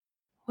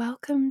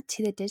Welcome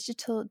to the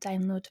Digital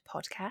Download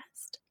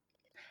Podcast.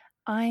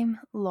 I'm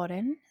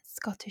Lauren,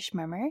 Scottish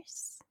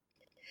Murmurs.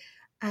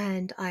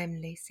 And I'm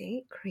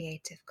Lucy,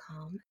 Creative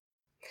Calm.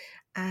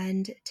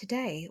 And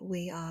today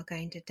we are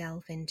going to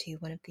delve into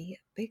one of the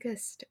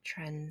biggest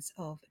trends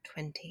of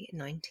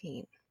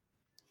 2019.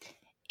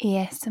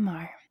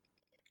 ASMR.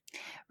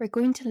 We're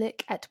going to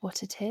look at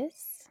what it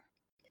is.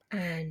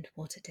 And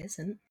what it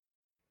isn't.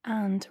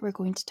 And we're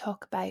going to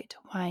talk about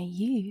why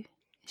you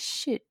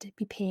should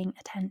be paying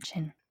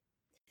attention.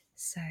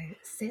 So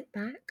sit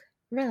back,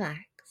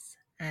 relax,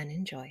 and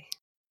enjoy.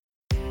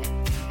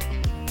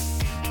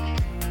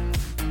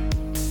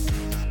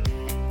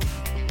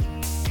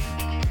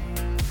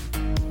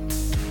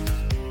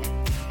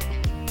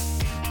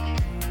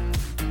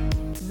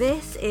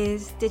 This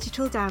is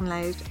Digital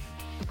Download,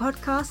 a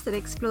podcast that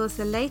explores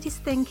the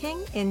latest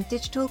thinking in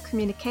digital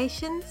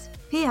communications,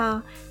 PR,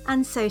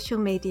 and social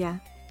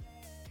media.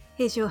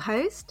 Here's your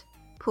host,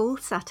 Paul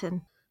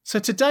Sutton. So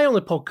today on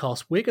the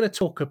podcast, we're going to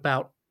talk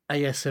about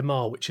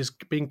ASMR, which has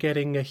been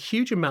getting a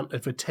huge amount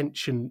of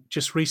attention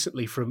just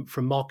recently from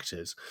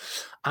marketers.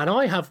 And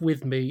I have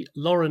with me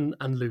Lauren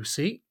and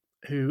Lucy,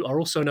 who are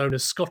also known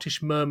as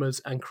Scottish Murmurs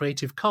and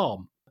Creative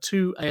Calm,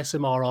 two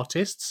ASMR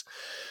artists.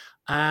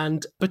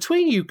 And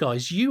between you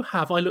guys,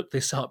 I looked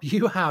this up,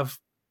 you have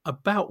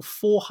about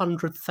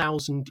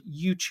 400,000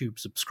 YouTube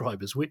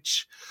subscribers,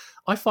 which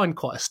I find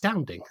quite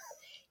astounding.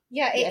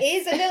 Yeah, it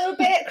is a little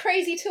bit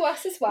crazy to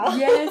us as well.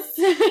 Yes.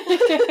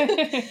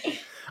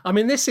 I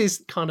mean, this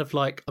is kind of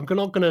like, I'm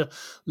not going to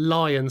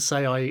lie and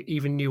say I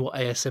even knew what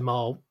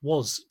ASMR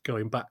was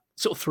going back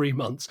sort of 3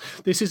 months.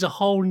 This is a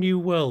whole new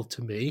world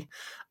to me.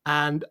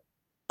 And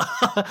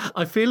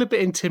I feel a bit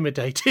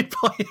intimidated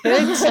by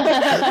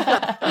it.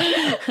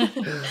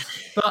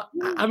 But,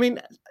 I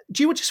mean,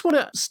 do you just want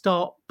to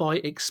start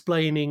by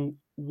explaining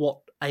what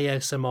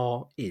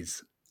ASMR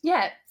is?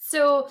 Yeah,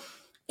 so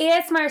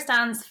ASMR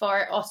stands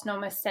for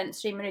Autonomous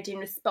Sensory Meridian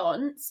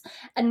Response,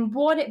 and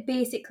what it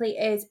basically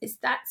is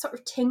that sort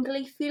of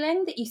tingly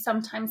feeling that you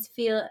sometimes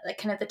feel like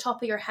kind of the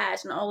top of your head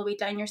and all the way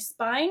down your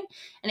spine,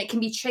 and it can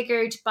be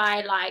triggered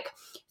by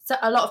so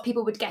a lot of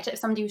people would get it if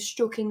somebody was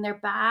stroking their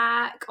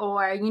back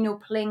or,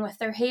 playing with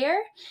their hair.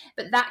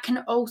 But that can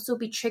also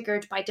be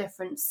triggered by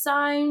different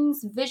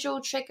sounds,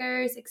 visual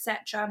triggers,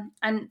 etc.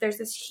 And there's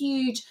this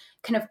huge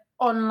kind of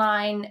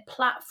online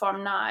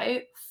platform now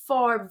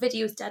for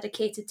videos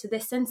dedicated to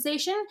this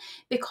sensation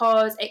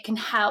because it can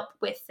help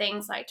with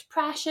things like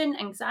depression,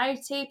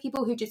 anxiety,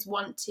 people who just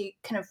want to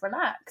kind of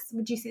relax.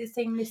 Would you say the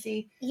same,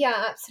 Lucy?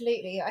 Yeah,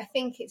 absolutely. I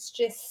think it's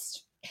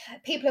just...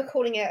 people are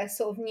calling it a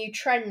sort of new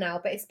trend now,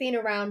 but it's been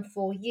around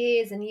for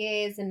years and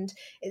years, and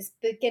it's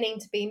beginning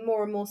to be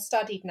more and more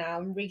studied now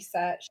and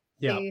researched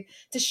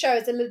to show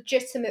as a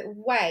legitimate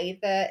way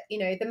that,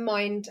 the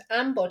mind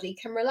and body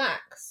can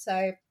relax.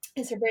 So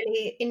it's a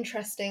really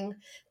interesting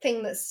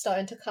thing that's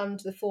starting to come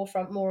to the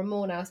forefront more and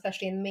more now,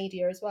 especially in the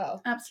media as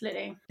well.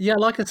 Absolutely. Yeah,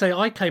 like I say,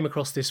 I came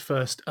across this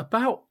first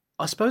about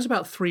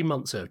 3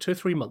 months ago, 2 or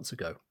 3 months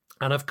ago.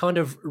 And I've kind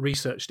of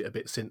researched it a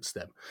bit since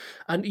then.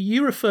 And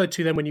you referred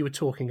to them when you were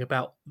talking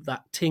about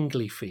that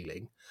tingly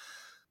feeling.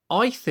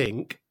 I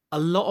think a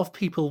lot of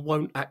people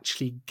won't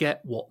actually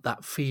get what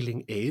that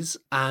feeling is.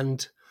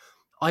 And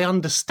I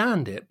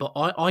understand it, but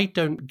I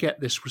don't get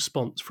this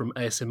response from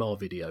ASMR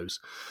videos.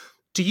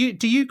 Do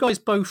you guys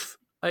both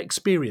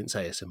experience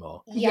ASMR?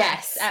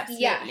 Yes,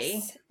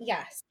 absolutely.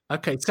 Yes.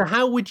 Okay, so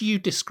how would you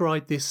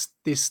describe this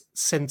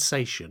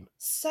sensation?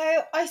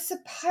 So I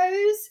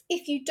suppose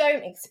if you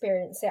don't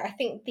experience it, I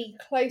think the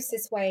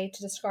closest way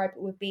to describe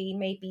it would be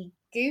maybe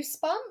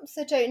goosebumps.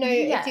 I don't know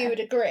if you would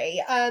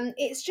agree.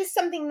 It's just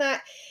something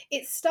that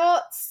it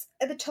starts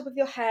at the top of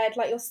your head,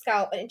 like your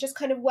scalp, and it just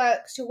kind of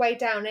works your way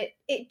down.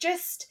 It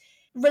just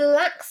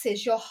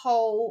relaxes your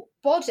whole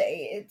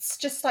body. It's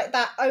just like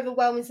that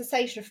overwhelming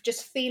sensation of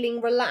just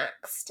feeling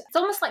relaxed. It's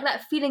almost like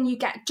that feeling you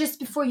get just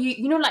before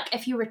like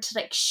if you were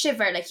to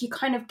shiver, you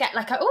kind of get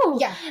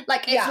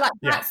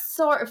that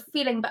sort of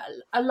feeling, but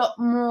a lot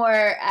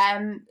more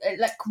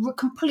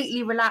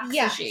completely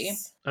relaxes you.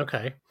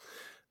 Okay.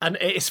 And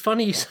it's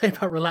funny you say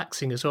about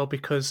relaxing as well,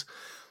 because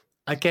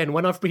again,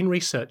 when I've been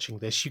researching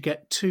this, you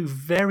get two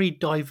very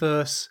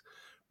diverse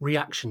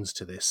reactions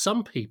to this.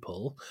 Some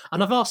people,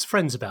 and I've asked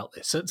friends about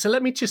this, so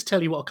let me just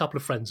tell you what a couple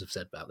of friends have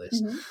said about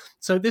this. Mm-hmm.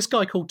 So this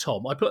guy called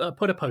Tom, I put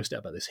a post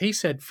out about this. He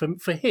said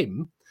for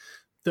him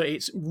that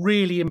it's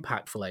really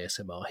impactful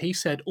ASMR. He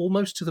said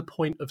almost to the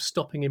point of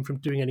stopping him from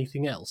doing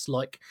anything else,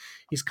 like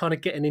he's kind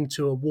of getting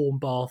into a warm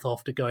bath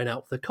after going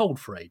out for the cold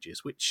for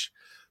ages, which,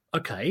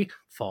 okay,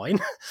 fine.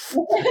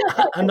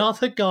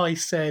 Another guy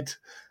said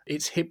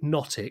it's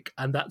hypnotic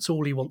and that's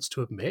all he wants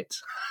to admit.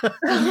 Okay,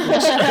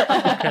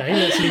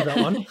 let's leave that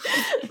one.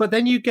 But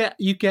then you get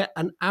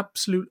an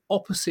absolute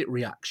opposite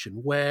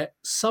reaction where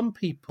some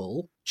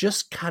people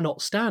just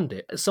cannot stand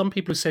it. Some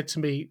people have said to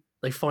me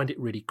they find it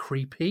really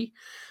creepy.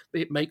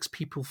 It makes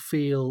people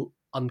feel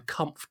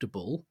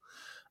uncomfortable.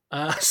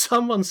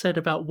 Someone said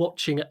about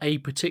watching a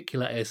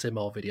particular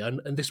ASMR video,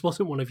 and this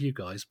wasn't one of you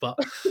guys, but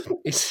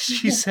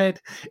she said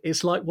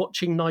it's like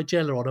watching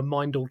Nigella on a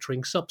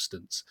mind-altering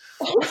substance.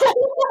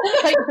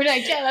 Like for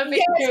Nigella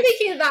video. Yeah,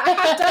 speaking of that, I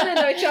have done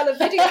a Nigella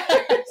video.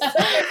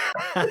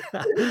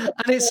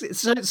 And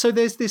it's so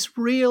there's this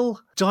real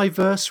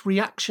diverse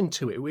reaction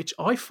to it, which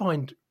I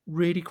find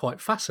really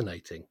quite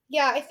fascinating.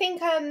 Yeah, I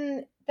think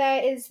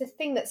there is the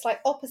thing that's like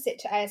opposite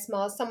to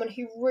ASMR, someone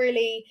who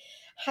really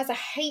has a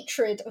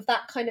hatred of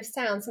that kind of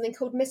sound, something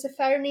called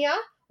misophonia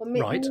or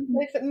Right.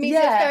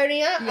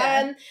 misophonia.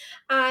 Yeah.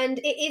 And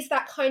it is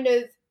that kind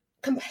of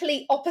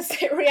complete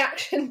opposite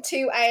reaction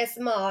to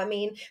ASMR. I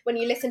mean, when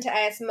you listen to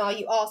ASMR,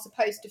 you are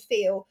supposed to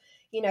feel,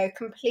 you know,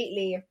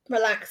 completely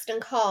relaxed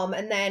and calm.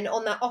 And then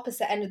on that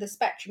opposite end of the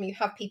spectrum, you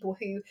have people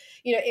who,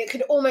 you know, it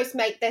could almost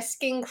make their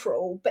skin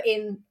crawl, but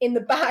in the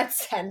bad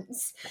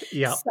sense.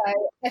 Yeah. So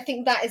I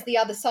think that is the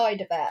other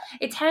side of it.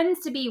 It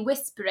tends to be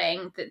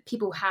whispering that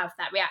people have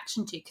that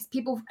reaction to, because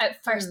people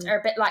at first are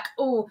a bit like,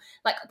 oh,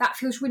 like that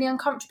feels really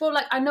uncomfortable.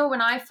 Like I know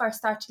when I first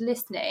started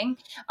listening,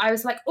 I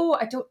was like, oh,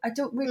 I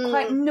don't really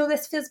quite know,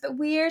 this feels a bit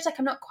weird. Like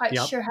I'm not quite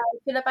sure how I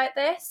feel about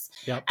this.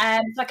 Yep.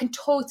 So I can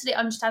totally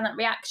understand that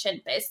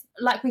reaction. But it's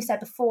like we said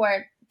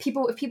before,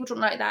 if people don't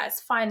like that,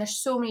 it's fine. There's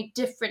so many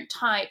different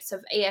types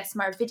of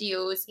ASMR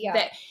videos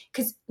that,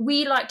 because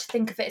we like to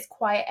think of it as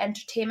quiet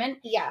entertainment.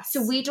 Yes.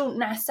 So we don't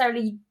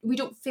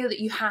feel that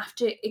you have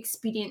to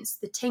experience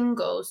the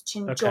tingles to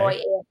enjoy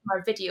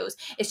ASMR videos.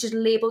 It's just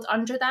labeled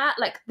under that.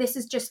 Like this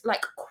is just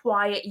like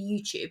quiet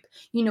YouTube.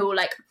 You know,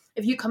 like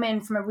if you come in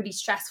from a really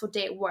stressful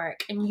day at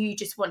work and you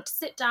just want to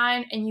sit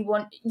down and you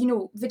want, you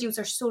know, videos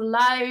are so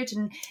loud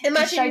and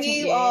imagine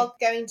you are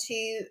going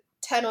to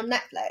turn on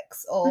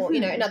Netflix or,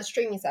 you know, another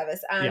streaming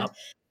service and,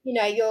 you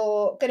know,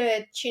 you're going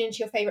to tune into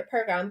your favourite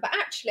programme, but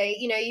actually,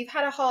 you know, you've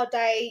had a hard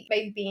day,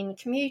 maybe been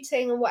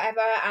commuting or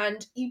whatever,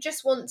 and you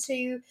just want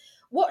to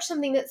watch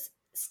something that's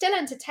still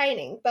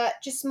entertaining, but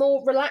just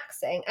more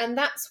relaxing. And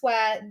that's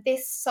where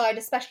this side,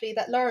 especially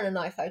that Lauren and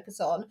I focus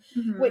on,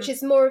 which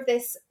is more of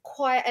this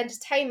quiet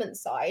entertainment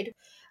side.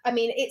 I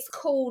mean, it's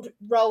called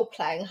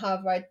role-playing,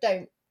 however,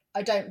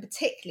 I don't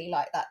particularly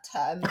like that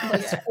term.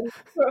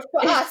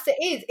 For us,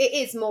 it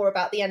is more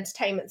about the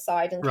entertainment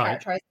side and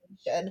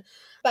characterization.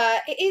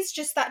 But it is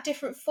just that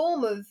different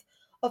form of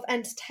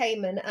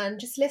entertainment and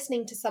just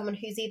listening to someone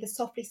who's either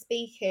softly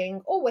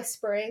speaking or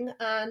whispering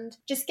and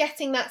just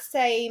getting that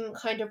same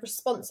kind of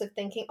response of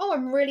thinking, oh,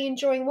 I'm really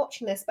enjoying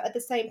watching this, but at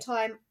the same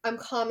time, I'm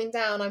calming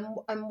down,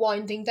 I'm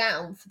winding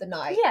down for the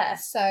night. Yeah.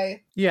 So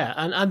yeah,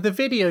 and the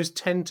videos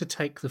tend to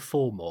take the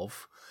form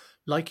of,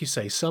 like you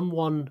say,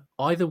 someone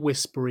either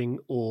whispering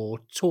or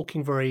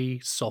talking very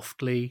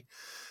softly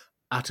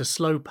at a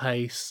slow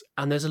pace,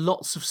 and there's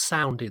lots of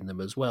sound in them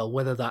as well,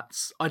 whether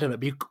that's, I don't know,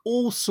 be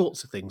all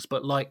sorts of things,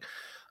 but like,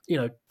 you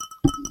know,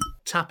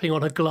 tapping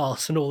on a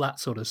glass and all that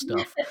sort of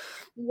stuff.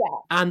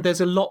 And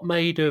there's a lot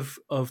made of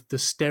the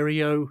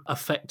stereo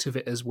effect of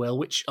it as well,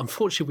 which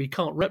unfortunately we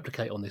can't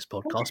replicate on this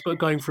podcast, but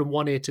going from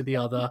one ear to the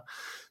other.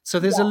 So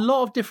there's a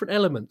lot of different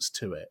elements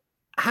to it.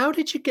 How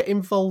did you get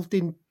involved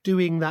in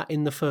doing that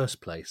in the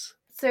first place?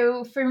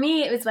 So for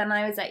me, it was when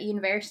I was at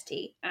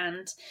university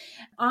and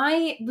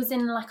I was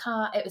in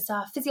it was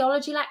a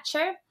physiology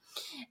lecture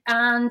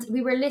and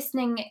we were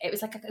listening, it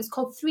was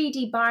called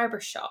 3D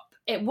Barbershop.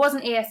 It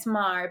wasn't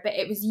ASMR, but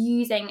it was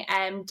using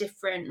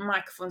different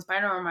microphones,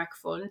 binaural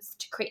microphones,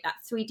 to create that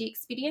 3D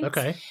experience.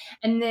 Okay.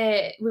 And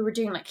we were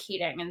doing like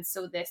hearing, and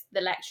so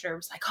the lecturer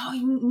was like, "Oh,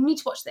 you need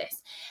to watch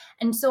this."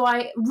 And so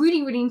I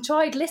really, really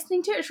enjoyed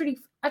listening to it. It was really,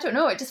 I don't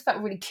know, it just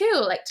felt really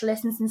cool, like to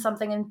listen to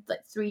something in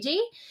like 3D.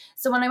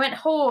 So when I went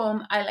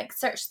home, I like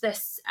searched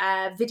this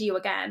video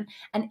again,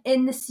 and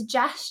in the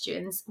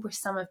suggestions were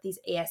some of these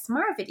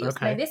ASMR videos.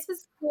 Okay. Now this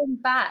was going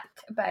back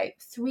about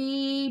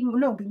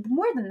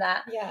more than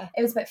that. yeah.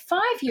 It was about 5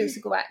 years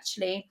ago,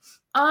 actually.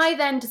 I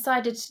then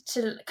decided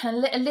to kind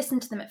of listen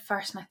to them at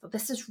first, and I thought,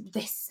 this is a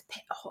bit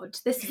odd.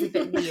 This is a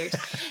bit weird.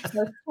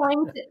 So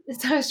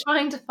I was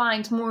trying to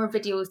find more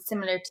videos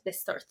similar to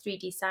this sort of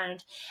 3D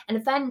sound. And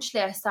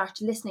eventually I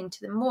started listening to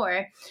them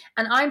more.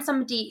 And I'm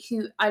somebody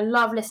who, I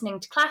love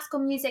listening to classical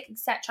music,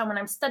 etc. When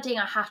I'm studying,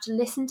 I have to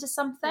listen to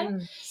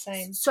something.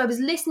 Same. So I was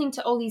listening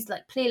to all these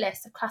like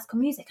playlists of classical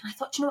music, and I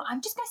thought, you know what,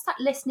 I'm just going to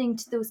start listening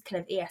to those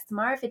kind of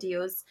ASMR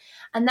videos.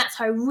 And that's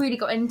how I really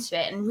got into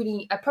it. And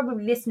really, I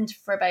probably listened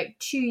for about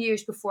 2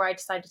 years before I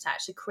decided to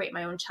actually create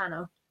my own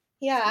channel.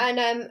 Yeah,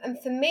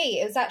 and for me,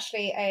 it was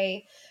actually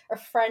a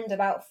friend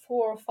about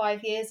 4 or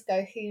 5 years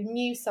ago who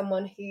knew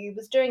someone who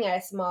was doing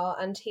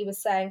ASMR, and he was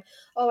saying,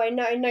 "Oh, I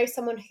know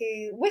someone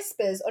who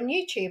whispers on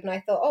YouTube," and I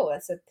thought, "Oh,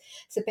 it's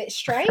a bit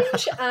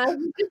strange,"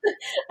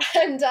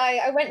 and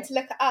I went to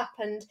look it up,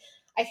 and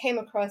I came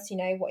across, you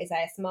know, what is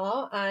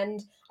ASMR,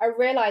 and I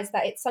realised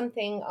that it's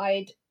something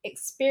I'd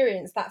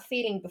experienced that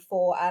feeling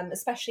before,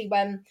 especially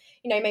when,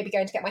 you know, maybe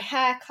going to get my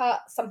hair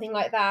cut, something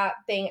like that,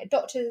 being at a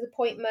doctor's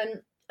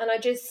appointment. And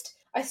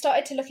I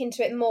started to look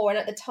into it more. And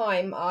at the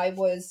time I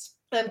was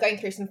going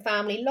through some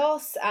family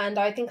loss, and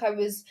I think I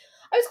was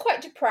I was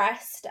quite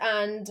depressed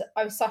and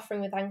I was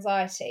suffering with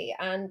anxiety,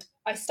 and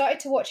I started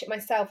to watch it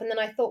myself. And then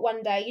I thought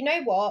one day, you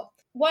know what?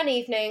 One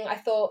evening I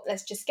thought,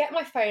 let's just get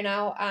my phone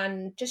out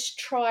and just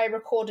try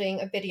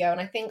recording a video. And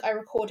I think I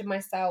recorded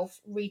myself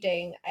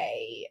reading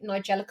a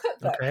Nigella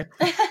cookbook.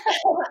 Okay.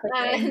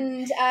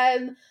 And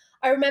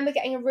I remember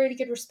getting a really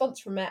good response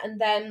from it. And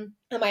then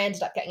I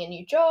ended up getting a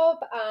new job,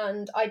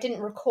 and I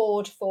didn't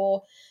record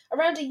for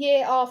around a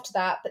year after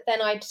that. But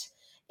then I'd,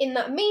 in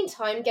that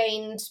meantime,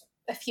 gained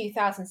a few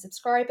thousand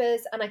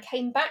subscribers, and I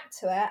came back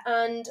to it,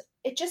 and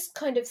it just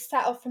kind of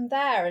set off from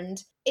there.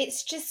 And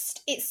it's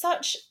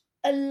such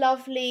a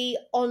lovely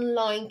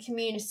online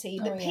community.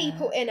 The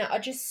people in it are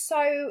just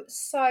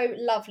so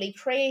lovely,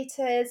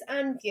 creators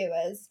and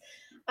viewers.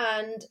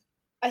 And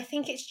I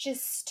think it's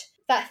just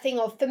that thing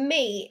of, for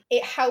me,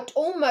 it helped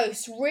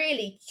almost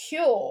really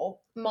cure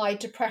my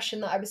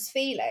depression that I was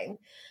feeling,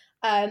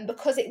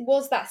 because it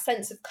was that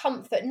sense of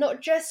comfort,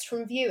 not just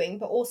from viewing,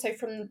 but also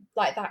from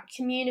like that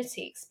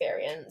community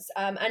experience,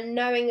 and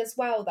knowing as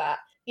well that,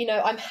 you know,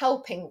 I'm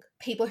helping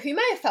people who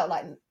may have felt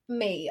like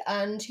me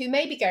and who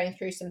may be going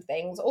through some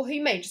things, or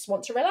who may just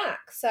want to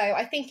relax. So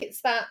I think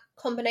it's that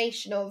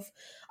combination of,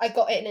 I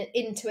got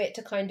into it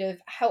to kind of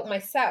help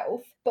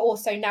myself, but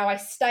also now I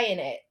stay in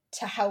it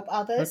to help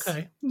others.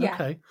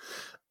 Okay.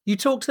 You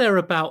talked there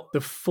about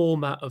the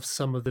format of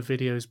some of the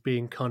videos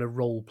being kind of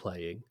role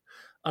playing.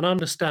 And I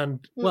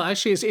understand, well,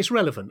 actually, it's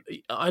relevant.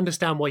 I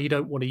understand why you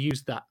don't want to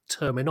use that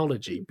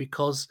terminology,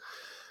 because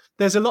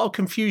there's a lot of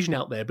confusion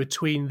out there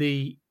between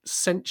the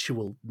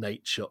sensual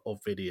nature of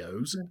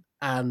videos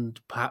and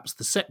perhaps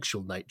the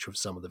sexual nature of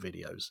some of the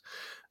videos.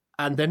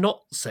 And they're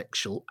not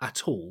sexual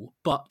at all.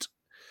 But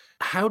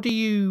how do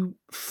you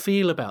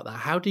feel about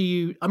that? Do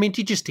you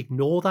just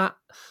ignore that?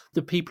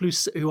 The people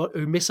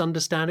who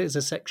misunderstand it as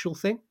a sexual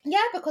thing?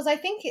 Yeah, because I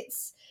think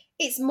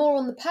it's more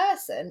on the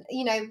person.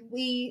 You know,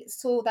 we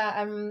saw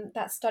that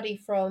that study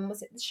from,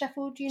 was it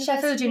Sheffield University?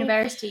 Sheffield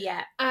University,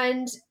 yeah.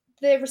 And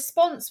the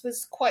response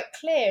was quite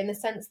clear, in the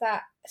sense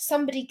that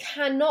somebody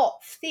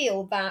cannot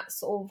feel that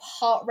sort of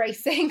heart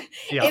racing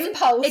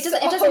impulse. It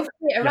doesn't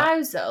create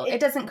arousal. It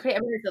doesn't create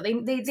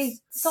arousal. They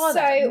saw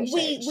that. So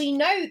we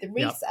know the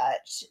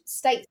research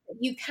states that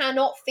you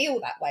cannot feel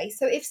that way.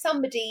 So if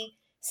somebody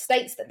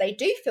states that they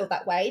do feel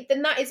that way,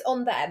 then that is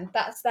on them.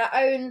 That's their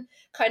own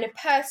kind of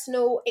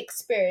personal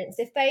experience.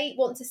 If they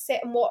want to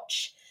sit and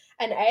watch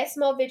an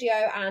ASMR video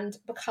and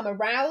become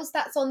aroused,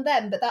 that's on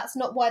them, but that's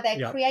not why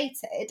they're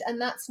created, and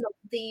that's not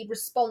the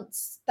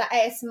response that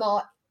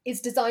ASMR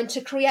is designed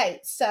to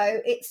create.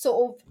 So it's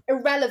sort of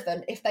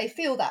irrelevant if they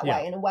feel that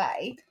way, in a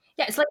way.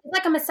 Yeah, it's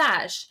like a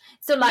massage.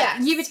 So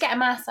like you would get a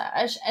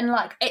massage and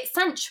like it's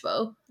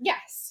sensual.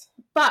 Yes.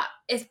 But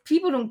if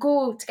people don't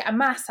go to get a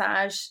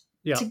massage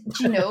to,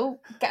 you know,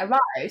 get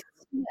aroused,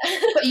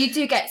 but you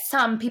do get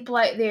some people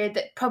out there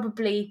that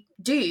probably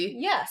do.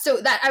 Yeah. So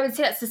that, I would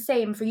say that's the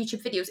same for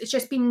YouTube videos. It's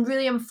just been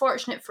really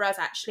unfortunate for us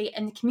actually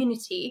in the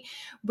community,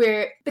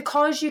 where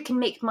because you can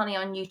make money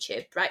on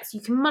YouTube, right? So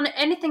you can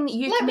anything that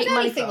you can make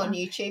money from on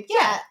YouTube.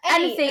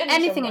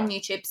 Anything on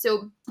YouTube.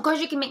 So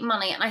because you can make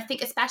money, and I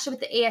think especially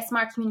with the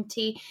ASMR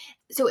community,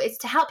 so it's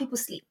to help people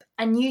sleep,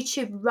 and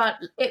YouTube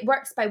it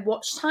works by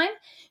watch time.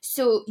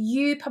 So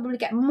you probably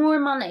get more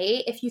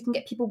money if you can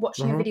get people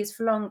watching your videos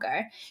for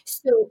longer.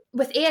 So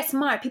with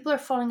ASMR, people are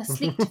falling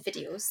asleep to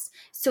videos,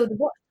 so the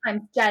watch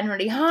time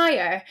generally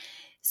higher.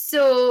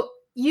 So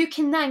you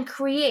can then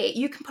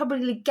you can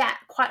probably get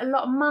quite a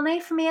lot of money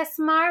from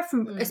ASMR,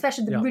 from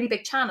especially the really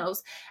big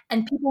channels,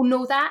 and people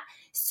know that.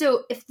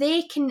 So if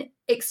they can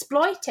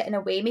exploit it in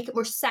a way, make it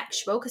more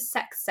sexual, because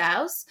sex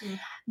sells,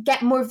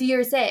 get more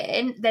viewers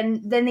in,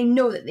 then they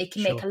know that they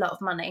can make a lot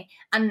of money.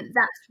 And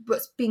that's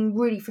what's being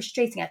really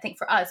frustrating, I think,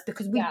 for us,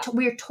 because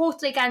we're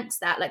totally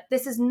against that. Like,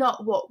 this is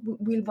not what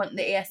we want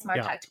the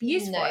ASMR tag to be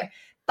used for.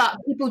 But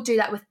people do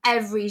that with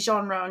every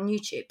genre on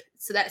YouTube.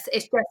 So it's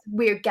just,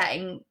 we're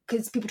getting,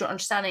 because people don't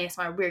understand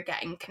ASMR, we're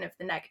getting kind of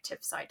the negative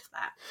side of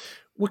that.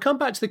 We'll come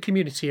back to the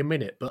community in a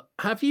minute, but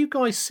have you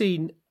guys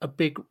seen a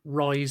big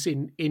rise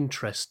in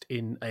interest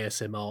in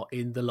ASMR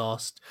in the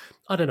last,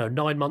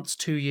 9 months,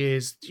 2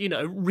 years,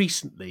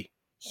 recently?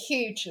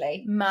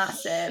 Hugely.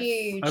 Massive.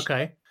 Huge.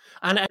 Okay.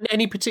 And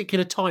any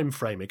particular time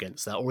frame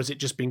against that, or has it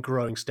just been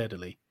growing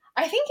steadily?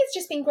 I think it's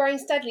just been growing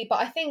steadily, but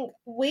I think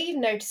we've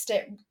noticed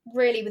it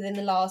really within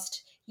the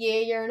last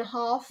year and a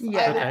half,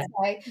 I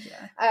would say.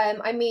 Yeah.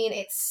 I mean,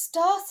 it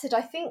started,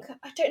 I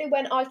don't know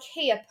when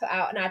IKEA put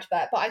out an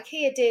advert, but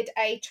IKEA did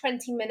a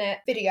 20-minute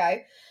video.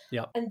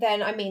 Yeah. And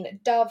then, I mean,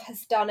 Dove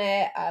has done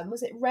it.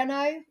 Was it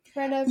Renault?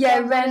 Renault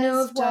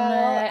have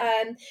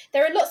done it.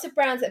 There are lots of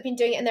brands that have been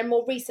doing it, and then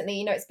more recently,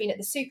 it's been at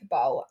the Super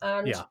Bowl.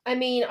 And I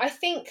mean, I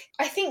think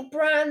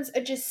brands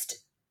are just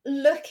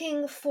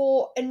looking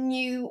for a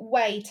new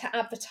way to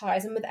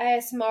advertise, and with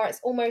ASMR it's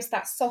almost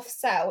that soft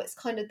sell. It's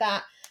kind of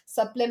that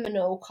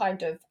subliminal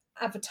kind of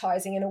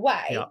advertising in a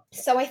way.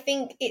 So I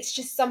think it's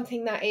just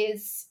something that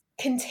is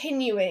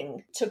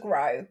continuing to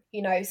grow,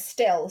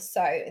 still.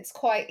 So it's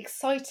quite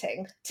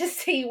exciting to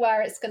see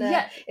where it's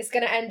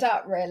gonna end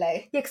up,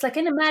 really. Yeah, because like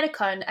in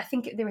America, and I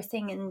think they were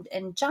saying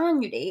in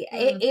January,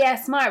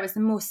 ASMR was the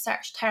most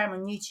searched term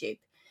on YouTube.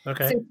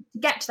 Okay. So to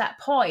get to that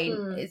point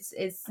is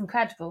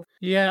incredible.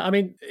 Yeah, I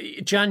mean,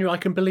 January, I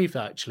can believe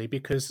that actually,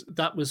 because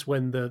that was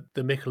when the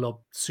Michelob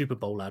Super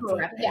Bowl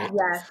advert hit.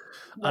 Yeah.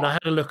 And I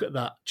had a look at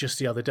that just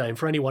the other day. And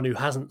for anyone who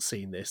hasn't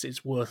seen this,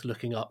 it's worth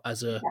looking up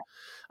as a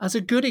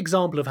good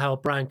example of how a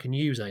brand can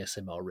use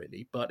ASMR,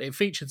 really. But it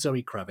featured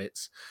Zoe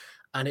Kravitz,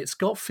 and it's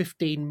got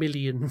 15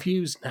 million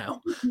views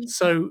now.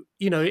 So,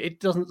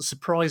 it doesn't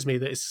surprise me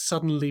that it's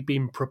suddenly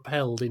been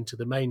propelled into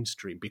the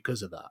mainstream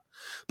because of that.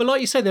 But like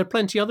you say, there are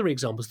plenty of other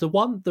examples. The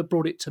one that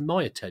brought it to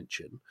my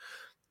attention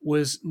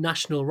was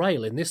National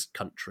Rail in this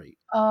country.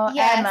 Oh,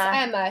 yes,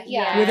 Emma,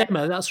 yeah. With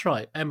Emma, that's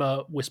right.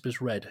 Emma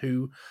Whispers Red,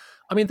 who,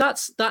 I mean,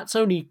 that's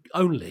only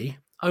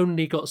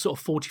got sort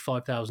of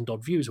 45,000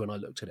 odd views when I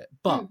looked at it.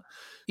 But,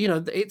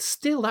 it's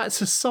still,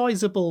 that's a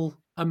sizable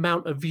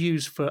amount of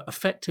views for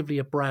effectively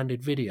a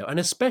branded video. And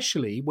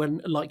especially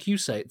when, like you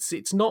say,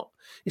 it's not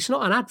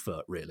an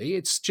advert really,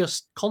 it's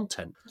just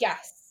content.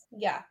 Yes,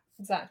 yeah,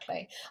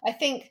 exactly. I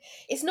think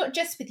it's not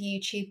just with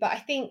YouTube, but I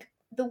think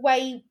the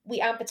way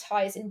we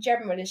advertise in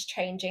general is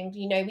changing.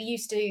 We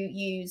used to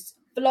use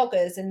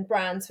vloggers, and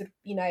brands would,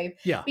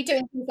 be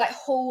doing things like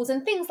hauls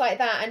and things like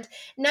that. And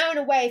now, in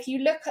a way, if you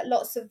look at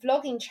lots of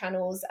vlogging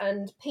channels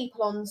and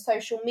people on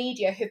social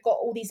media who've got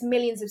all these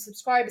millions of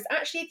subscribers,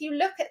 actually, if you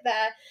look at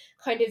their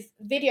kind of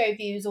video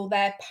views or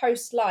their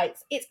post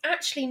likes, it's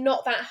actually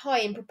not that high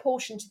in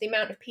proportion to the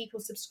amount of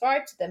people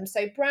subscribe to them.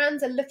 So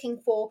brands are looking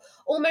for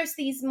almost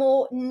these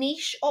more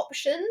niche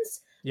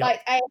options. Yep.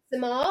 Like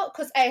ASMR,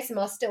 because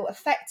ASMR still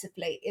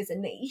effectively is a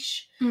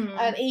niche,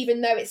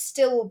 even though it's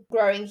still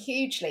growing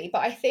hugely.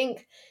 But I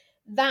think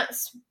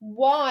that's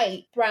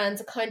why brands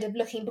are kind of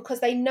looking, because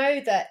they know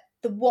that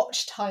the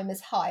watch time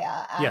is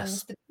higher, and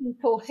the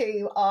people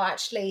who are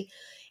actually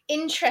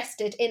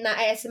interested in that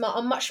ASMR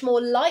are much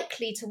more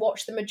likely to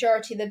watch the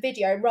majority of the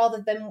video,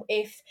 rather than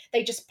if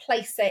they just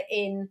place it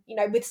in,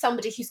 with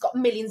somebody who's got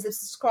millions of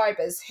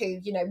subscribers who,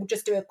 will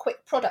just do a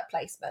quick product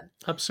placement.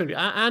 Absolutely.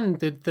 And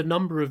the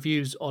number of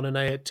views on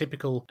a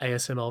typical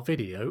ASMR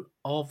video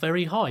are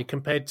very high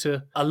compared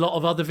to a lot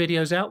of other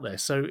videos out there.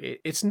 So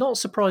it's not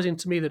surprising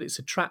to me that it's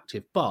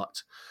attractive.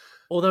 But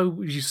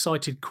although you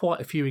cited quite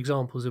a few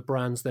examples of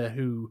brands there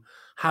who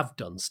have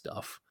done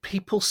stuff,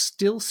 people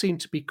still seem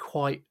to be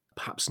quite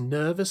perhaps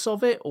nervous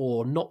of it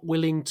or not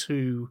willing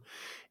to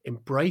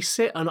embrace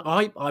it. And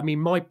I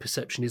mean, my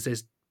perception is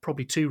there's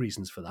probably two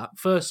reasons for that.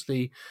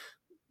 Firstly,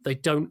 they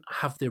don't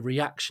have the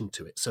reaction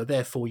to it, so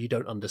therefore you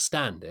don't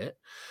understand it.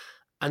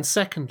 And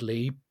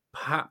secondly,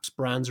 perhaps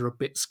brands are a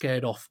bit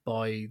scared off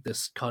by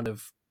this kind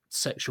of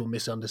sexual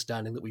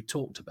misunderstanding that we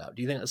talked about.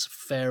 Do you think that's a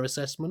fair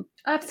assessment?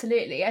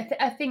 Absolutely.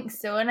 I think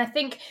so. And I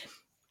think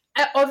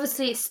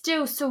obviously it's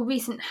still so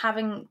recent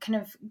having kind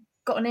of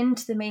gotten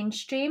into the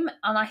mainstream,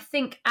 and I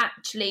think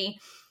actually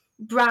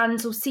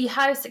brands will see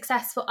how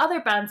successful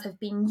other brands have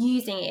been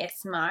using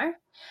ASMR,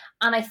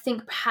 and I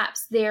think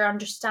perhaps their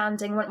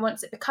understanding,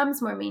 once it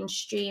becomes more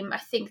mainstream, I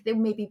think they'll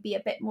maybe be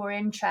a bit more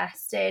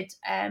interested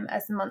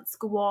as the months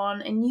go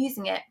on in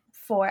using it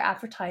for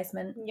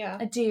advertisement. Yeah,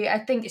 I do. I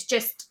think it's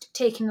just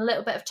taking a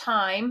little bit of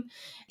time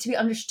to be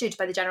understood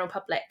by the general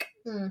public.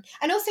 And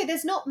also,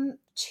 there's not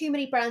too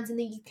many brands in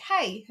the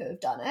UK who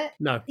have done it.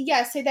 No.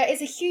 Yeah, so there is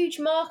a huge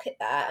market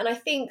there, and I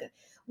think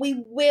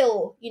we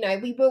will,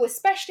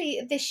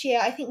 especially this year,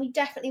 I think we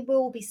definitely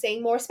will be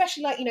seeing more,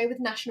 especially like, with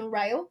National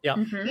Rail. Yeah.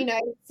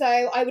 So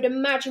I would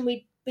imagine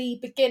we'd be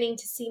beginning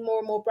to see more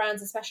and more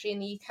brands, especially in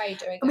the UK,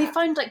 doing and that. We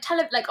find like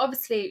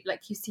obviously,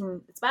 like you've seen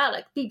as well,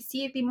 like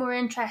BBC would be more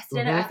interested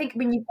in it. I think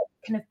when you've got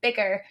kind of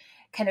bigger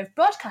kind of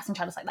broadcasting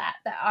channels like that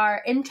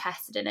are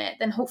interested in it,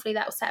 then hopefully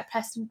that will set a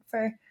precedent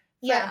for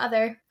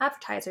other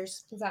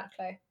advertisers.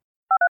 Exactly.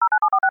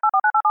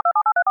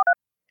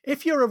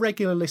 If you're a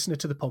regular listener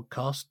to the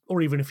podcast,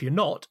 or even if you're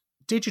not,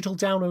 Digital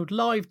Download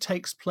Live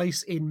takes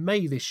place in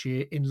May this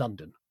year in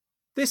London.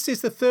 This is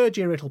the third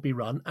year it'll be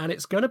run, and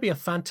it's going to be a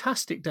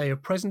fantastic day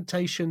of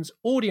presentations,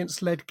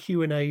 audience-led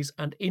Q&As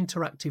and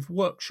interactive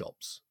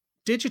workshops.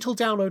 Digital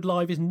Download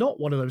Live is not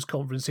one of those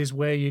conferences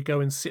where you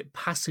go and sit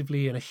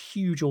passively in a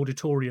huge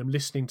auditorium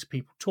listening to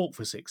people talk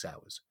for 6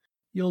 hours.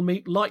 You'll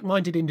meet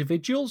like-minded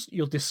individuals,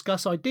 you'll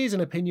discuss ideas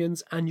and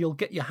opinions, and you'll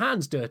get your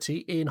hands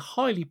dirty in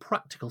highly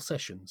practical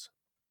sessions.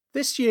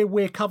 This year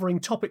we're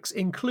covering topics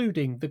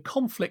including the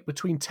conflict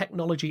between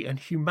technology and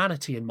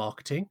humanity in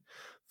marketing,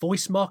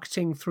 voice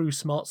marketing through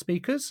smart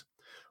speakers,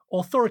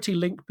 authority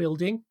link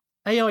building,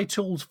 AI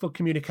tools for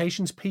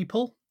communications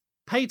people,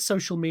 paid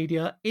social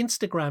media,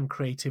 Instagram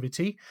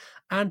creativity,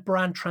 and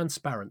brand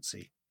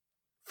transparency.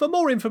 For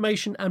more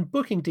information and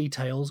booking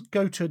details,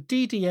 go to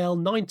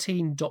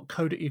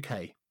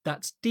ddl19.co.uk.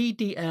 That's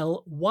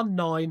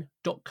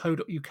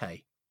ddl19.co.uk.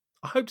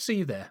 I hope to see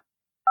you there.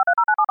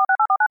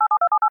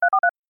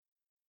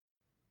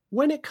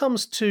 When it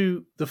comes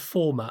to the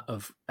format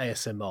of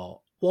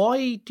ASMR,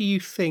 why do you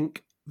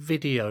think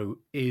video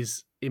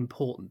is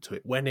important to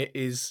it, when it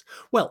is,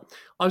 well,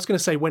 I was going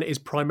to say when it is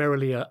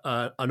primarily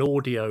an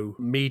audio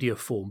media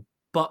form,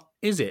 but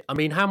is it? I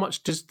mean, how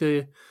much does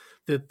the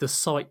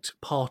sight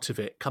part of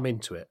it come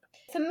into it?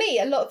 For me,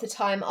 a lot of the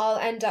time I'll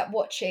end up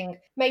watching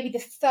maybe the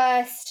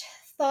first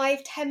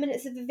 5-10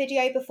 minutes of the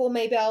video before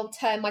maybe I'll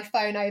turn my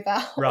phone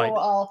over Right. or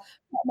I'll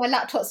put my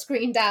laptop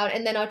screen down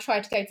and then I'll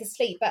try to go to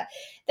sleep. But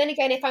then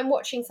again, if I'm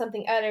watching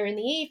something earlier in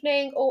the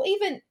evening or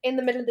even in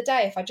the middle of the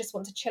day, if I just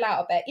want to chill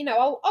out a bit,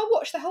 I'll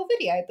watch the whole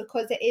video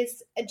because it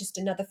is just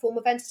another form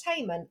of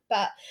entertainment.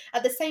 But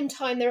at the same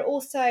time, there are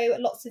also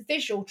lots of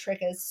visual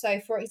triggers.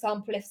 So for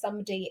example, if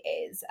somebody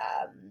is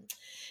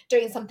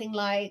doing something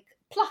like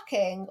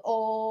plucking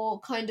or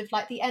kind of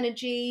like the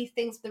energy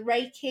things, the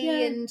Reiki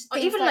and things, or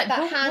even like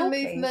that, hand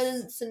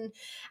movements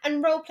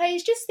and role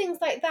plays, just things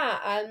like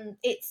that.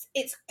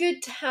 It's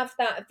good to have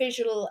that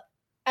visual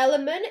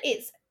element.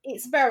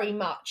 It's very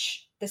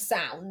much the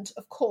sound,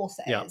 of course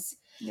it is.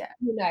 Yeah,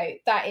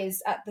 that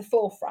is at the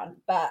forefront,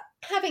 but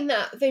having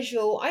that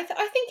visual, I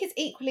think is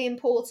equally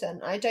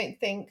important. I don't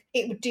think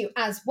it would do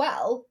as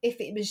well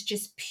if it was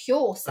just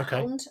pure sound.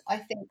 Okay. I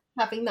think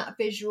having that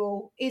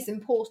visual is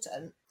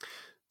important.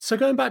 So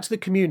going back to the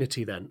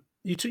community then,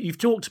 you've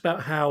talked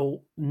about how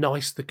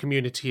nice the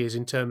community is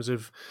in terms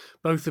of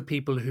both the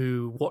people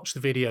who watch the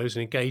videos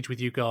and engage with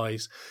you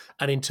guys,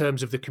 and in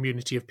terms of the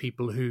community of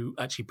people who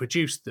actually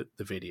produce the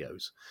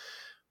videos.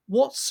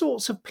 What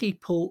sorts of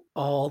people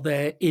are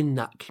there in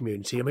that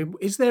community? I mean,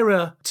 is there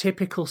a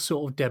typical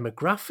sort of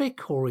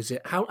demographic, or is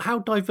it how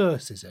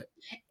diverse is it?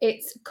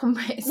 It's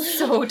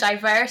so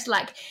diverse.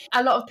 Like,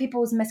 a lot of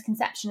people's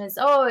misconception is,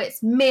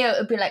 it's male,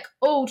 it'd be like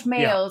old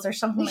males or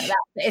something like that.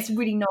 But it's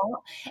really not.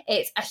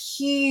 It's a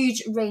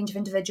huge range of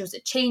individuals.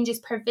 It changes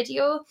per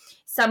video.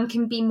 Some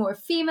can be more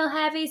female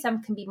heavy,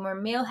 some can be more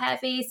male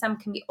heavy, some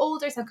can be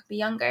older, some can be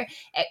younger.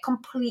 It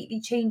completely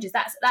changes.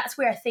 That's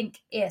where I think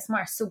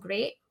ASMR is so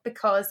great,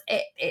 because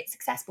it's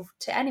accessible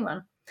to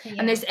anyone.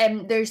 Yeah.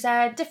 And there's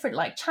different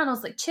like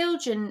channels, like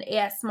children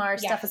ASMR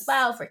stuff as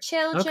well for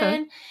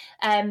children,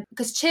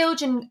 because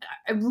children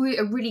are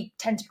really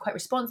tend to be quite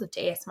responsive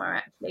to ASMR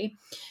actually.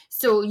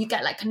 So you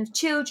get like kind of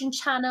children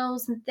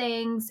channels and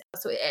things.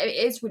 So it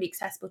is really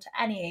accessible to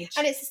any age.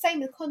 And it's the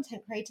same with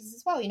content creators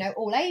as well.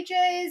 All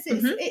ages.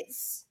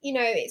 It's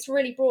it's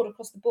really broad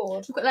across the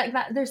board. You've got like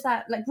that. There's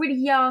that like really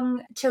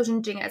young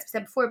children doing it, as we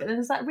said before, but then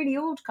there's that really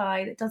old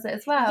guy that does it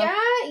as well.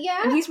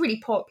 Yeah. And he's really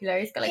popular.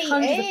 He's got like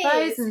hundreds of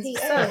thousands of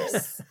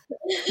subs.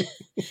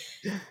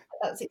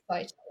 That's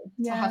exciting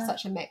to have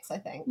such a mix, I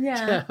think.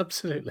 Yeah,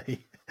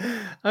 absolutely.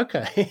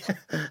 Okay.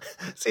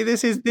 See,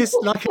 this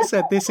like I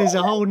said, this is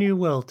a whole new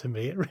world to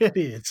me. It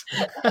really is.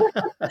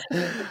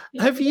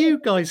 Have you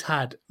guys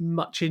had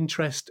much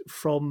interest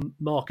from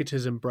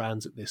marketers and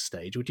brands at this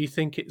stage, or do you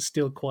think it's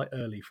still quite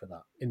early for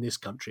that, in this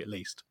country at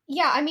least?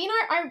 Yeah, I mean,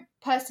 I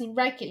personally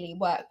regularly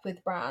work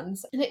with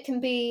brands, and it can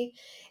be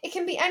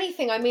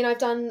anything. I mean, I've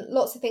done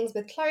lots of things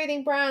with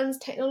clothing brands,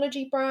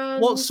 technology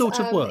brands. What sort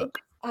of work?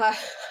 I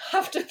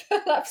have to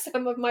pull up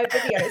some of my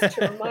videos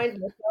to remind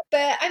myself.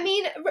 But I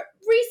mean,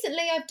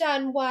 recently I've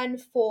done one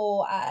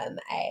for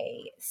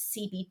a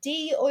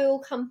CBD oil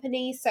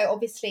company. So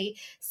obviously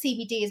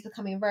CBD is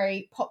becoming a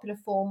very popular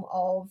form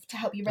to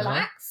help you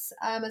relax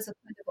as a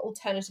kind of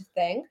alternative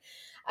thing.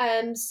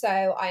 So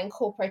I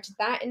incorporated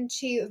that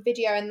into a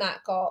video, and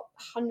that got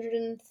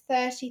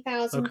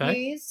 130,000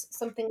 views,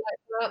 something like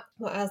that.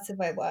 What else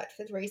have I worked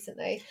with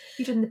recently?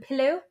 You've done the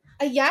pillow?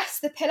 Yes,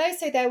 the pillow.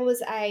 So there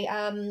was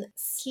a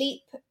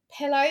sleep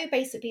pillow,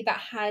 basically, that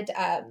had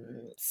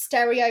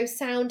stereo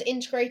sound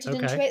integrated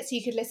into it, so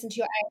you could listen to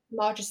your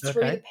ASMR just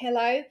through the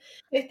pillow.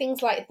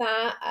 Things like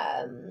that.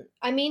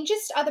 I mean,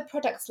 just other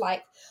products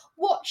like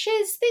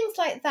watches, things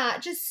like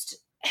that. Just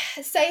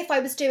say if I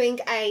was doing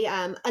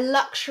a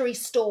luxury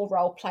store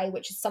role play,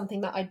 which is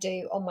something that I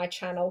do on my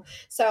channel,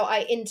 so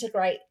I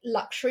integrate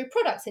luxury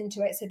products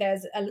into it. So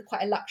there's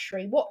quite a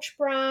luxury watch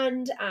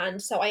brand,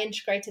 and so I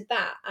integrated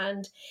that,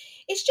 and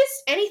it's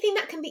just anything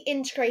that can be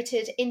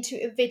integrated into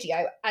a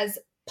video as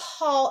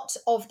part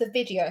of the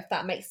video, if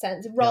that makes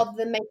sense, rather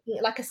than making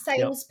it like a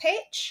sales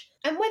pitch.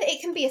 And whether it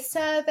can be a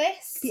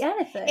service, be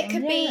anything. It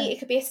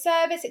could be a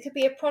service, it could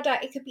be a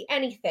product, it could be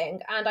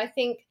anything. And I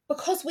think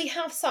because we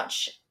have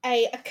such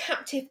a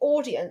captive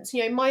audience,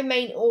 my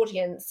main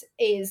audience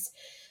is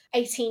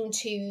 18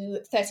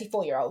 to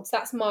 34-year-olds.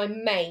 That's my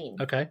main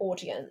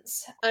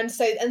audience. And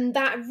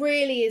that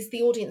really is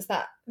the audience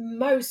that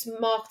most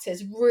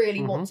marketers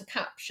really want to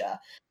capture.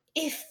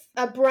 If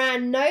a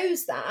brand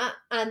knows that,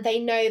 and they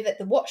know that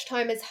the watch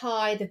time is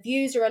high, the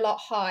views are a lot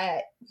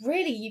higher,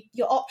 really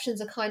your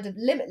options are kind of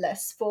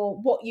limitless for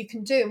what you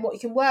can do and what you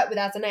can work with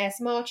as an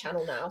ASMR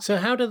channel now. So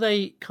how do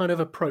they kind of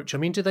approach? I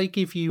mean, do they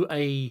give you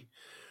a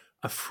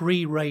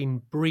free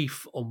rein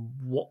brief on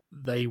what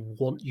they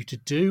want you to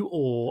do,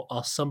 or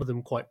are some of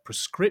them quite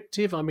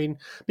prescriptive? I mean,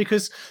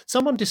 because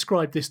someone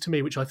described this to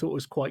me, which I thought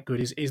was quite good,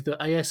 is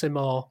that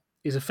ASMR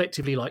is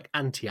effectively like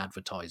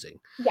anti-advertising.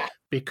 Yeah.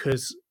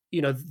 Because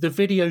the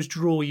videos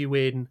draw you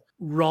in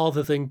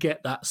rather than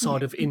get that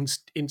side of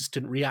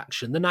instant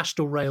reaction. The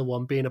National Rail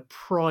one being a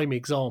prime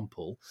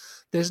example.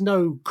 There's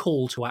no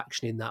call to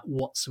action in that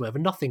whatsoever.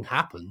 Nothing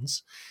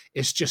happens.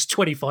 It's just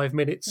 25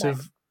 minutes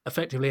of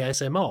effectively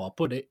ASMR,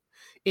 but it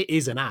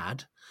is an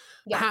ad.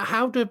 Yeah.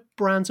 How do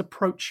brands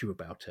approach you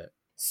about it?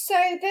 So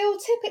they'll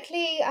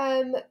typically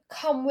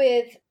come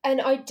with an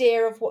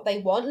idea of what they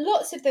want.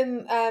 Lots of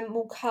them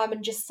will come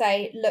and just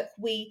say, look,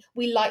 we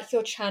like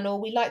your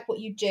channel, we like what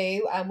you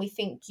do, and we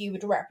think you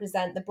would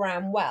represent the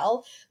brand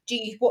well.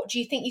 What do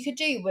you think you could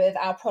do with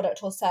our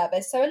product or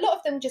service? So a lot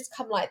of them just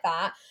come like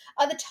that.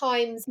 Other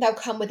times they'll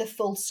come with a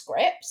full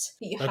script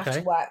that you have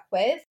to work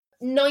with.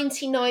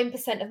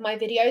 99% of my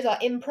videos are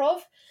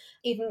improv,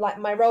 even like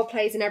my role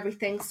plays and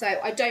everything. So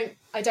I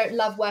don't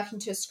love working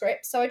to a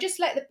script. So I just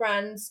let the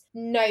brands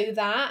know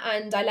that,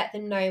 and I let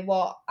them know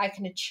what I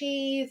can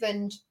achieve.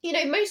 And,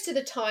 most of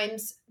the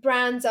times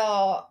brands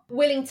are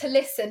willing to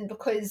listen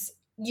because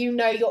you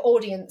know your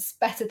audience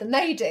better than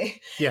they do.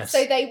 Yes.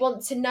 So they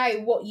want to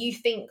know what you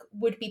think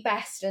would be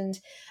best. And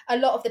a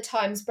lot of the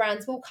times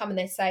brands will come and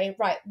they say,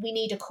 right, we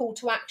need a call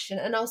to action.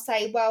 And I'll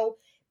say, well,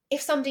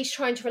 if somebody's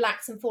trying to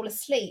relax and fall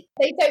asleep,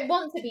 they don't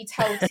want to be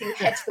told to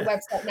head to the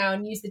website now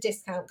and use the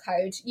discount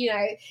code.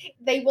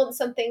 They want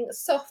something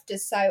softer.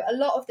 So a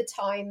lot of the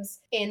times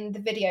in the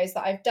videos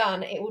that I've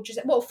done, it will just,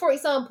 for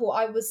example,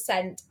 I was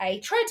sent a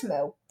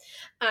treadmill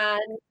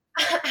and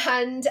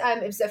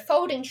it was a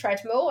folding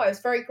treadmill. I was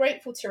very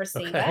grateful to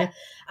receive it.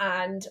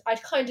 And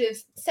I'd kind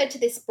of said to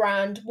this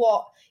brand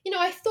what,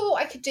 I thought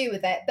I could do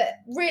with it, but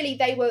really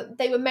they were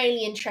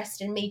mainly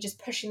interested in me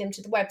just pushing them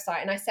to the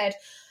website. And I said,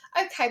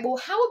 okay, well,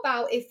 how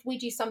about if we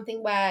do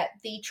something where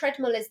the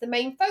treadmill is the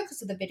main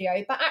focus of the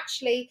video, but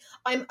actually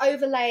I'm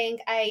overlaying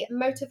a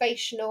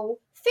motivational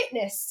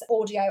fitness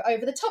audio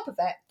over the top of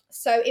it.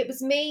 So it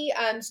was me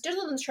stood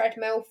on the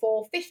treadmill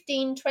for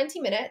 15, 20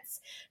 minutes,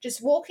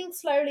 just walking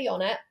slowly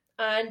on it.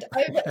 And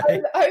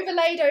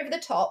overlaid over the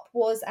top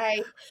was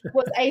a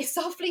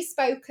softly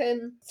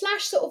spoken /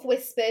 sort of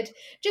whispered,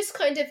 just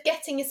kind of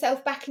getting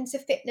yourself back into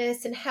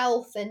fitness and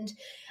health, and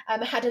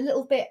had a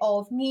little bit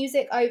of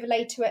music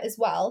overlaid to it as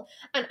well.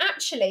 And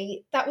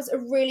actually, that was a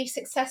really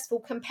successful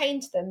campaign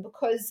to them,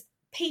 because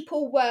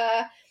people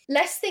were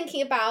less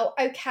thinking about,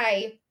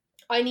 okay,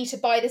 I need to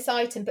buy this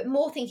item, but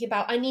more thinking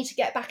about, I need to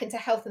get back into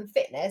health and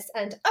fitness,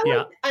 and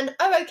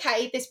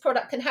okay, this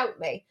product can help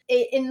me.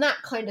 In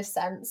that kind of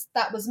sense,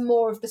 that was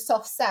more of the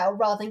soft sell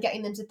rather than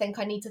getting them to think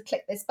I need to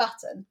click this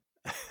button.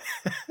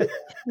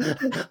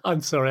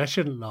 I'm sorry, I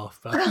shouldn't laugh,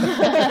 but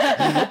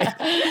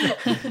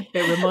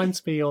it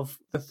reminds me of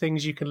the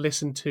things you can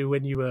listen to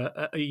when you were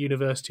at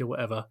university or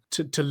whatever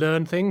to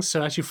learn things.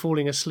 So as you're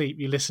falling asleep,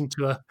 you listen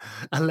to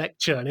a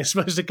lecture, and it's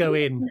supposed to go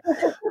in.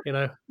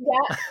 Yeah,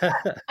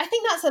 I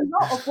think that's a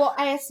lot of what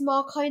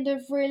ASMR kind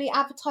of really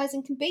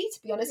advertising can be,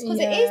 to be honest, because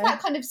it is that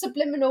kind of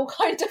subliminal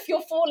kind of,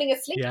 you're falling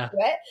asleep to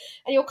it,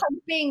 and you're kind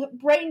of being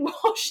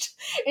brainwashed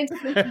into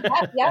thinking,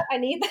 I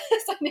need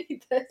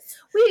this.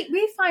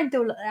 We find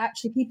though,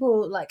 actually,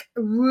 people like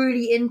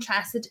really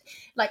interested,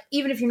 like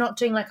even if you're not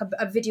doing like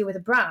a video with a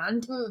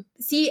brand,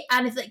 see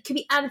anything, it could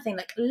be anything,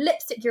 like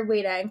lipstick you're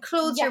wearing,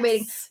 clothes you're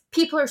wearing.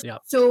 People are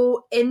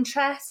so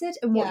interested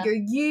in what you're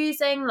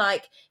using,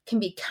 like can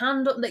be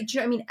candle, like, do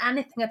you know what I mean?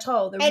 Anything at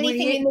all. They're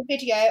anything really, in the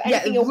video,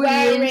 anything you're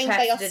wearing,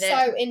 they are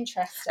so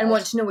interested. And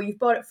want to know where you've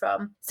bought it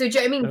from. So do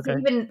you know what I mean? So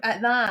even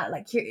at that,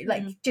 like you're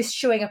like just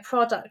showing a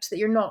product that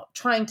you're not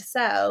trying to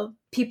sell,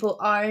 people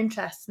are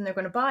interested and they're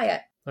going to buy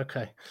it.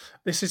 Okay,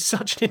 this is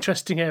such an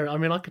interesting area. I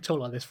mean, I could talk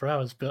like this for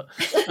hours, but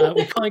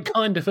we're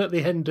kind of at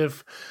the end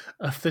of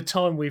the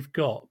time we've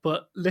got.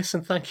 But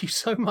listen, thank you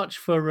so much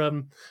for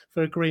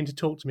agreeing to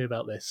talk to me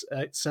about this.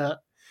 It's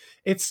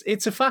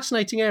a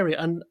fascinating area,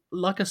 and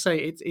like I say,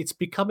 it's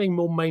becoming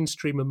more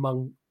mainstream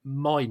among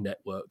my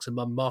networks,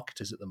 among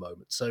marketers at the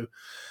moment. So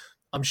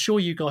I'm sure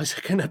you guys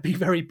are going to be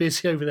very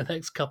busy over the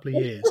next couple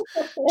of years.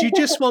 Do you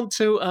just want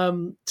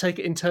to take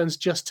it in turns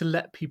just to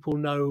let people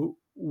know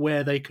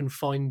where they can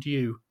find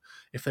you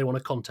if they want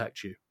to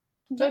contact you?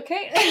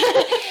 Okay.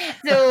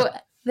 So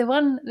the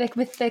one like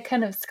with the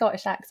kind of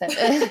Scottish accent,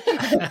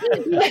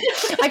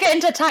 I get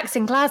into tax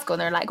in Glasgow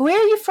and they're like, where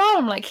are you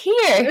from? Like,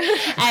 here.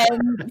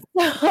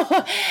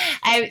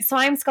 So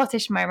I'm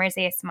Scottish Murmurs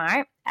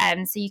ASMR.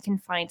 So you can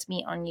find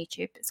me on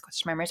YouTube at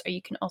Scottish Murmurs, or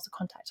you can also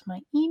contact my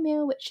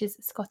email, which is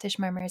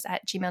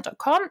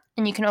scottishmurmurs@gmail.com,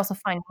 and you can also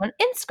find me on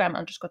Instagram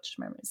under Scottish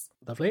Murmurs.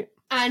 Lovely.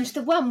 And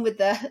the one with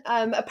the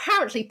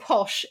apparently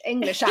posh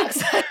English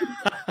accent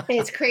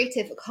is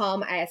Creative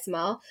Calm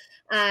ASMR.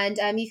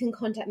 And you can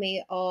contact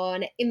me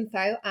on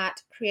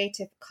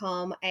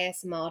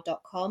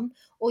info@creativecalmasmr.com,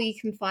 or you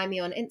can find me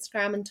on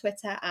Instagram and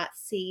Twitter at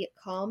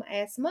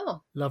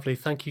 @ccalmasmr. Lovely,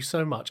 thank you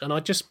so much. And I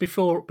just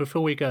before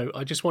we go,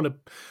 I just want to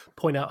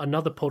point out out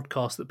another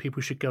podcast that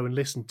people should go and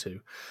listen to.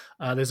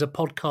 There's a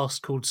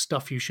podcast called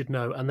Stuff You Should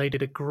Know, and they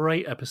did a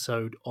great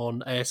episode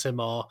on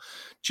ASMR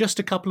just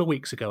a couple of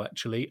weeks ago,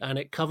 actually, and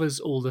it covers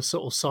all the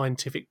sort of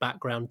scientific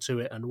background to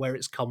it and where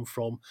it's come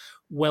from.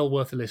 Well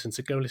worth a listen,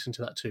 so go and listen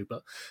to that too.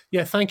 But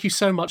yeah, thank you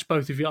so much,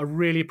 both of you. I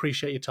really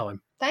appreciate your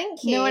time.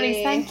 Thank you. No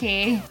worries, thank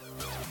you.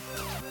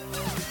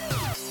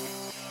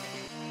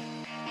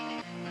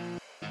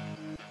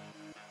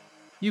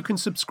 You can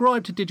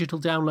subscribe to Digital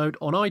Download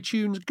on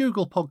iTunes,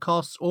 Google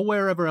Podcasts, or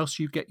wherever else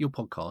you get your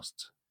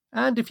podcasts.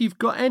 And if you've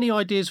got any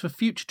ideas for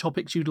future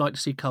topics you'd like to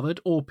see covered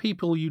or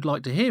people you'd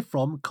like to hear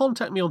from,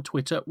 contact me on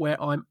Twitter where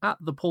I'm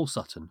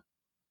 @ThePaulSutton.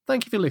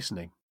 Thank you for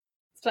listening.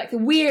 It's like the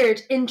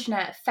weird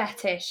internet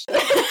fetish.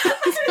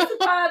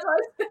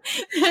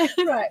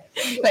 Right.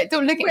 Wait,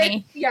 don't look at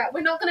me. Yeah,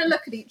 we're not going to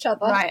look at each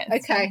other. Right.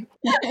 Okay.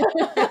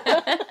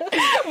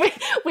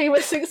 we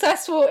were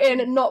successful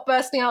in not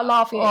bursting out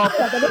laughing at each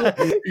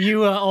other. You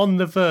were on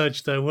the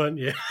verge, though, weren't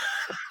you?